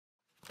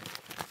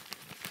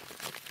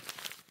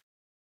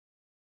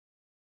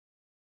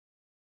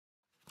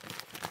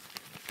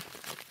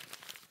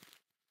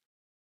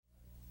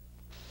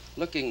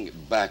Looking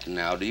back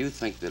now, do you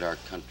think that our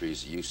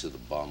country's use of the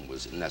bomb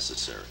was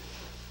necessary?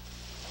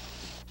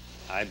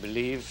 I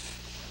believe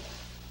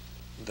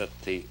that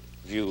the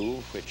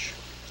view which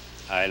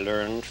I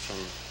learned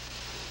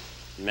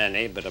from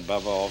many, but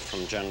above all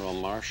from General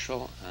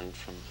Marshall and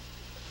from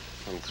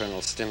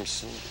Colonel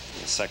Stimson,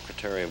 the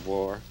Secretary of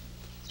War,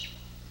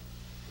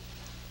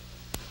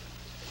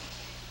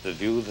 the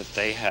view that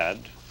they had,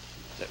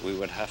 that we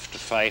would have to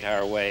fight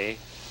our way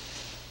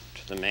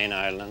to the main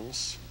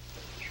islands,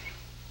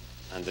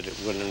 and that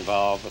it would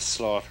involve a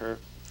slaughter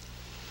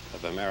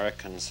of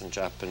Americans and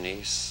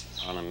Japanese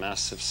on a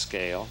massive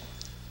scale,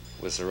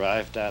 was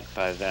arrived at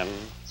by them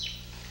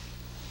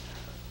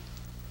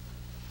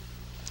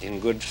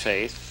in good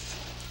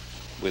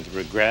faith, with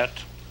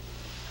regret,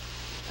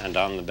 and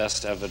on the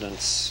best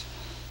evidence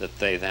that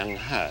they then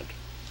had.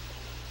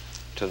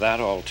 To that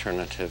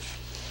alternative,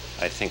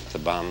 I think the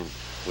bomb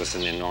was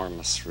an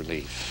enormous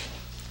relief.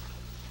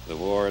 The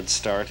war had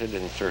started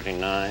in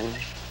 '39.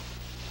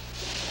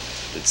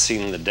 It had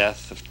seen the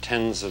death of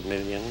tens of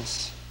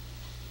millions.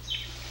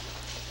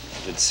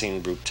 It had seen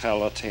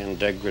brutality and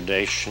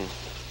degradation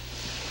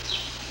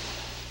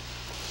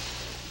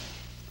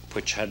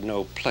which had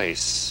no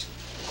place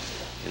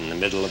in the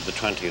middle of the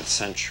 20th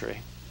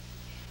century.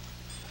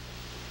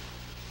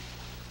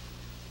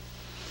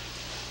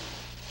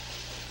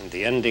 And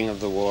the ending of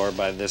the war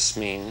by this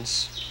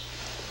means,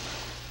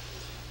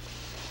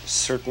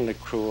 certainly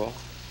cruel,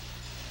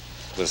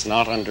 was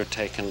not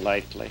undertaken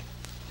lightly.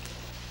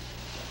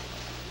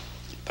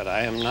 But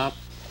I am not,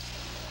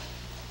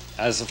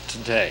 as of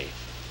today,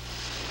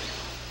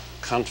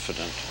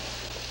 confident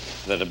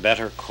that a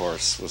better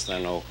course was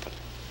then open.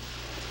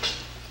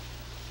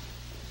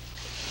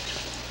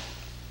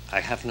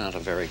 I have not a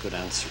very good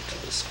answer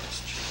to this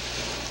question.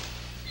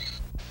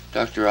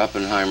 Dr.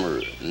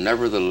 Oppenheimer,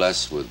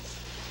 nevertheless, with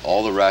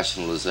all the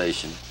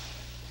rationalization,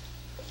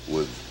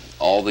 with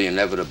all the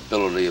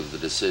inevitability of the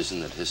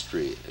decision that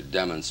history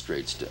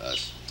demonstrates to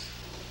us,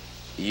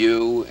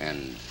 you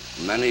and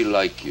many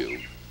like you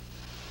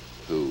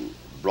who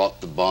brought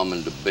the bomb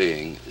into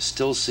being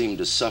still seem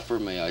to suffer,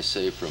 may I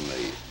say, from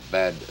a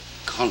bad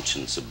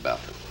conscience about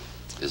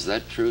it. Is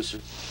that true, sir?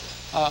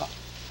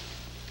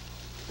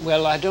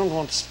 Well, I don't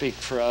want to speak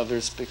for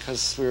others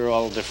because we're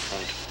all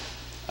different.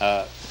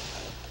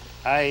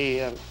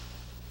 I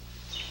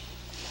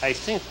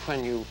think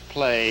when you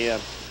play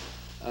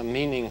a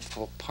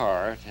meaningful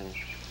part in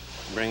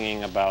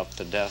bringing about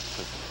the death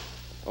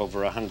of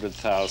over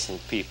 100,000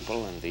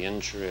 people and the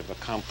injury of a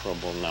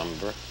comparable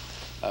number,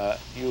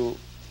 you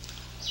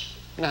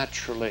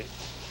naturally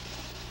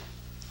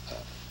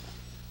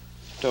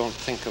don't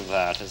think of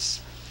that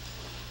as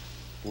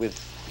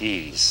with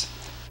ease.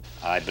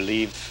 I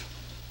believe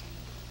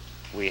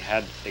we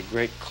had a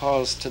great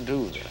cause to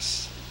do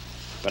this,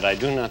 but I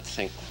do not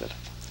think that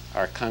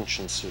our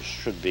consciences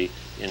should be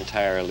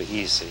entirely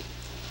easy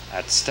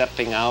at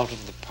stepping out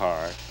of the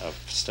part of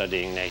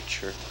studying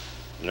nature,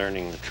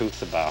 learning the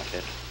truth about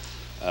it,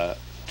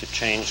 to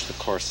change the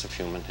course of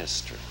human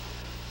history.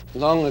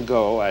 Long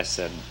ago, I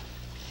said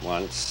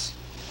once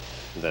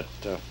that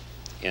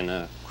in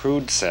a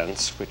crude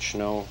sense, which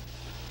no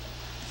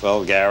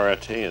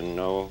vulgarity and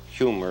no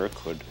humor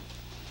could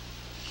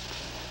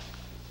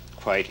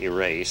quite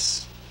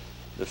erase,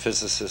 the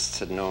physicists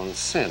had known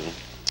sin.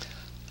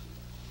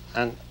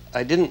 And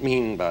I didn't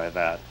mean by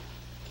that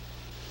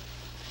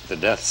the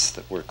deaths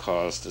that were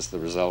caused as the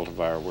result of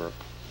our work.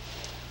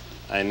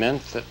 I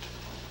meant that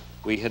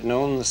we had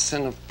known the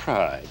sin of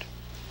pride.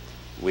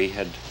 We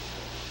had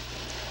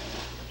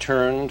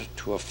turned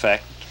to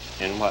affect,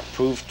 in what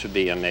proved to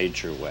be a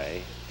major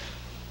way,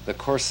 the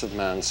course of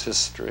man's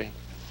history.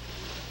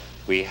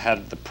 We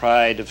had the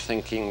pride of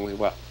thinking we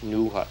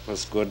knew what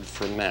was good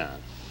for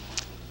man.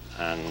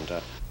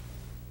 And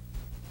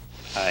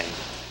I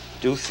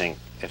do think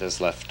it has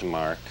left a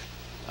mark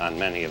on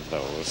many of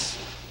those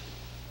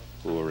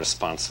who were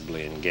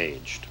responsibly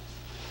engaged.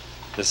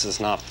 This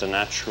is not the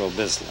natural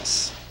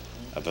business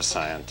of a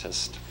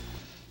scientist.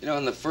 You know,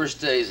 in the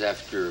first days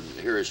after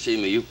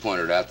Hiroshima, you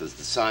pointed out that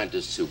the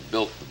scientists who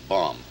built the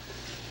bomb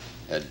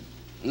had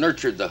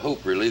nurtured the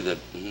hope, really, that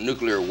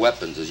nuclear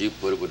weapons, as you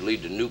put it, would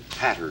lead to new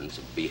patterns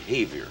of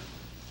behavior.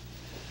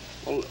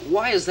 Well,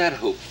 why has that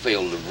hope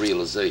failed of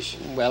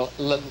realization? Well,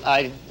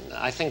 I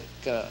think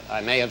I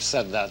may have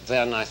said that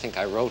then. I think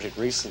I wrote it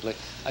recently.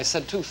 I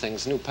said two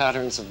things: new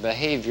patterns of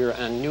behavior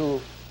and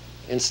new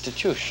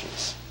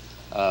institutions.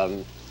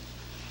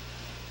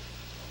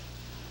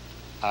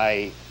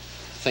 I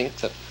think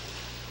that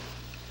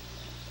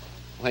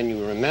when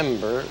you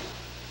remember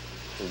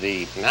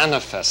the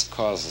manifest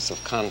causes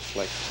of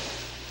conflict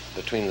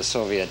between the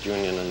Soviet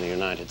Union and the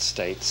United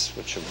States,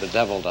 which have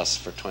bedeviled us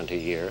for 20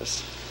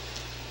 years,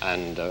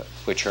 and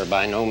which are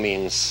by no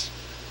means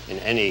in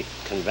any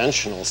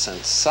conventional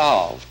sense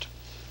solved,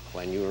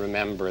 when you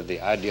remember the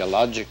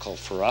ideological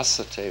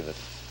ferocity that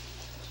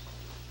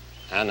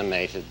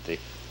animated the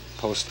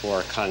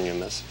post-war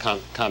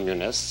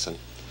communists and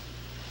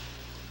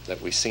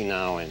that we see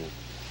now in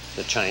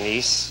the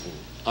Chinese in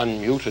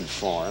unmuted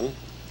form,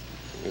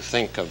 You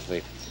think of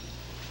the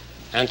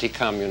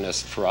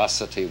anti-communist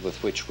ferocity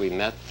with which we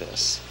met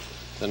this,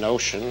 the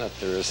notion that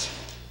there is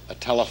a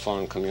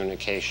telephone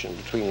communication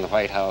between the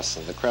White House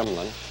and the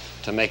Kremlin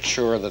to make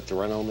sure that there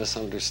are no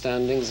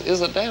misunderstandings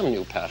is a damn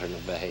new pattern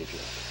of behavior.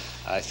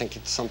 I think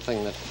it's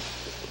something that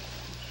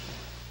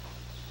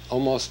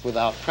almost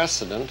without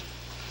precedent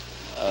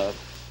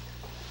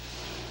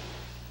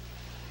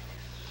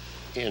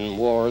in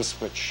wars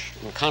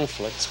in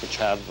conflicts which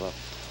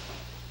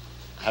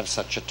have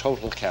such a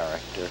total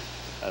character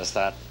as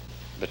that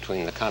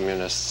between the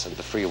communists and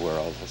the free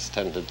world has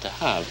tended to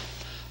have.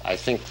 I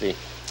think the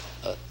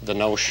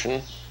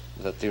notion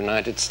that the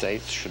United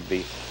States should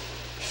be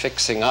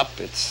fixing up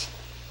its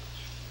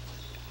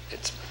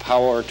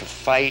power to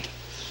fight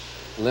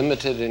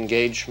limited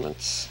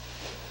engagements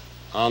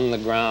on the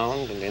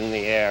ground and in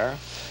the air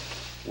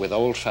with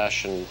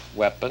old-fashioned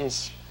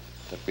weapons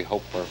that we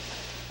hope are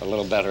a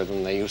little better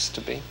than they used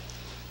to be,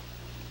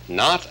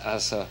 not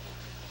as a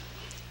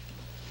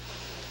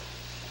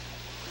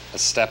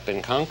step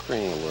in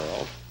conquering the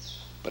world,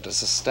 but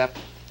as a step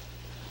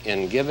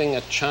in giving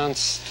a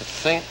chance to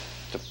think,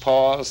 to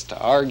pause, to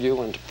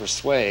argue, and to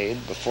persuade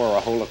before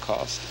a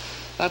Holocaust.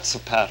 That's a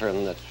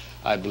pattern that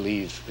I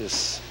believe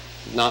is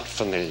not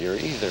familiar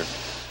either.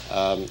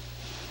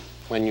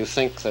 When you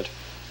think that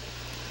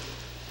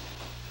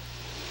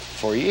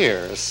for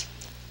years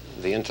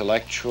the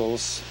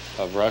intellectuals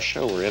of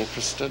Russia were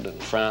interested in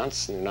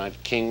France and the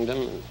United Kingdom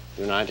and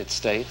the United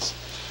States,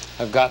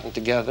 have gotten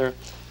together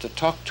to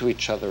talk to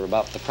each other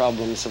about the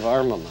problems of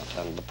armament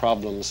and the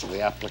problems of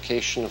the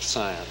application of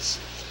science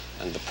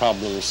and the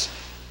problems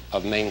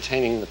of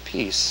maintaining the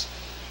peace.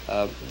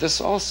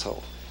 This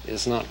also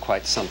is not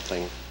quite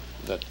something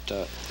that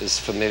is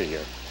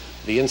familiar.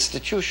 The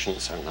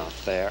institutions are not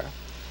there.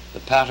 The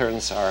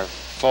patterns are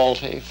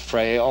faulty,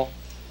 frail,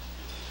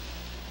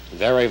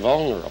 very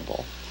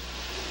vulnerable.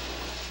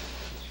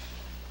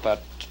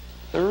 But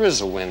there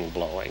is a wind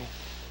blowing.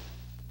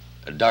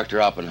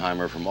 Dr.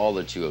 Oppenheimer, from all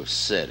that you have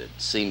said, it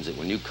seems that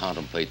when you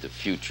contemplate the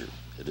future,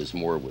 it is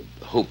more with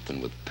hope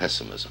than with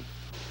pessimism.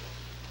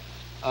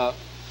 Well,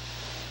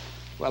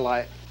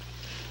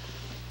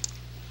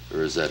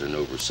 Or is that an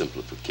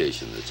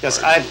oversimplification that's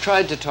yes, hard to I've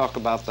tried to talk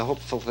about the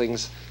hopeful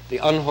things. The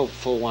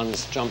unhopeful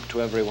ones jump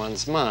to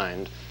everyone's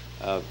mind.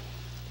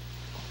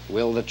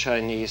 Will the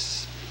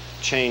Chinese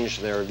change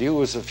their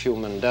views of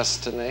human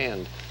destiny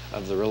and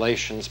of the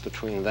relations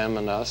between them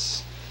and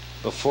us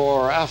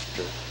before or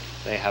after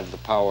they have the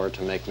power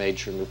to make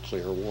major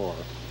nuclear war?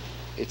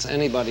 It's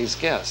anybody's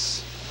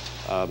guess.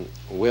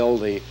 Will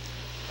the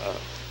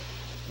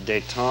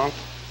détente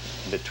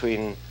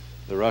between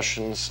the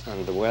Russians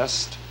and the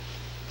West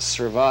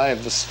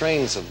survive the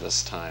strains of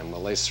this time?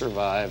 Will they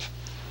survive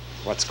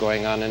what's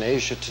going on in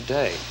Asia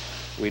today?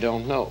 We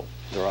don't know.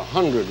 There are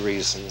 100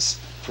 reasons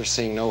for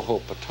seeing no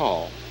hope at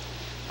all,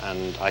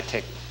 and I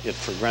take it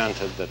for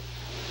granted that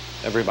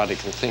everybody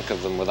can think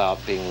of them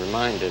without being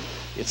reminded.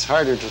 It's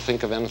harder to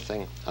think of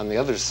anything on the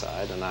other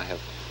side, and I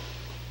have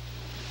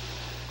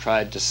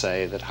tried to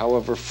say that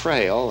however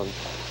frail and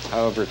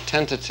however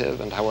tentative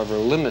and however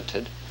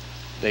limited,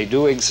 they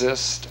do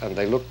exist, and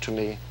they look to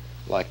me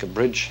like a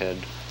bridgehead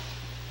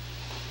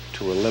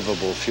to a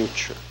livable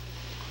future,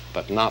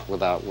 but not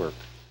without work.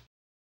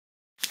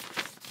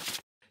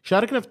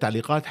 شاركنا في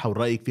التعليقات حول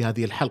رأيك في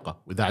هذه الحلقة،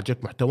 وإذا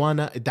عجبك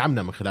محتوانا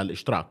ادعمنا من خلال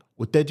الاشتراك،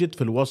 وتجد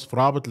في الوصف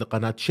رابط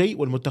لقناة شيء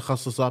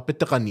والمتخصصة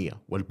بالتقنية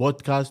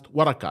والبودكاست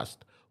وركاست.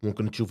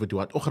 ممكن تشوف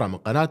فيديوهات أخرى من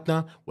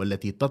قناتنا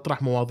والتي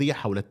تطرح مواضيع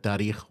حول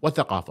التاريخ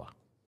والثقافة.